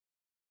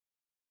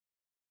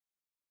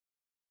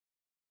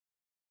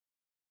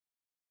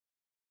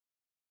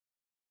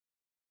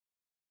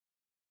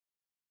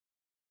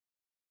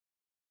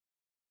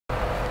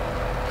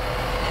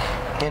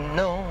You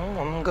know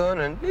I'm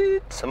gonna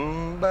need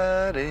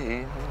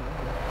somebody.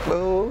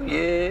 Oh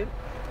yeah.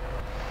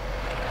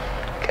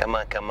 Come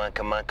on, come on,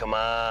 come on, come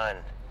on.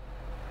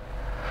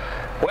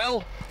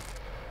 Well,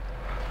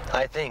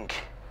 I think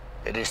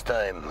it is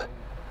time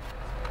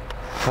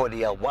for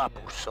the El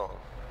Guapo song.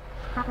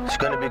 It's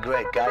gonna be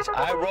great, guys.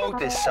 I wrote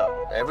this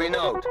song, every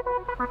note.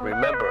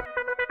 Remember,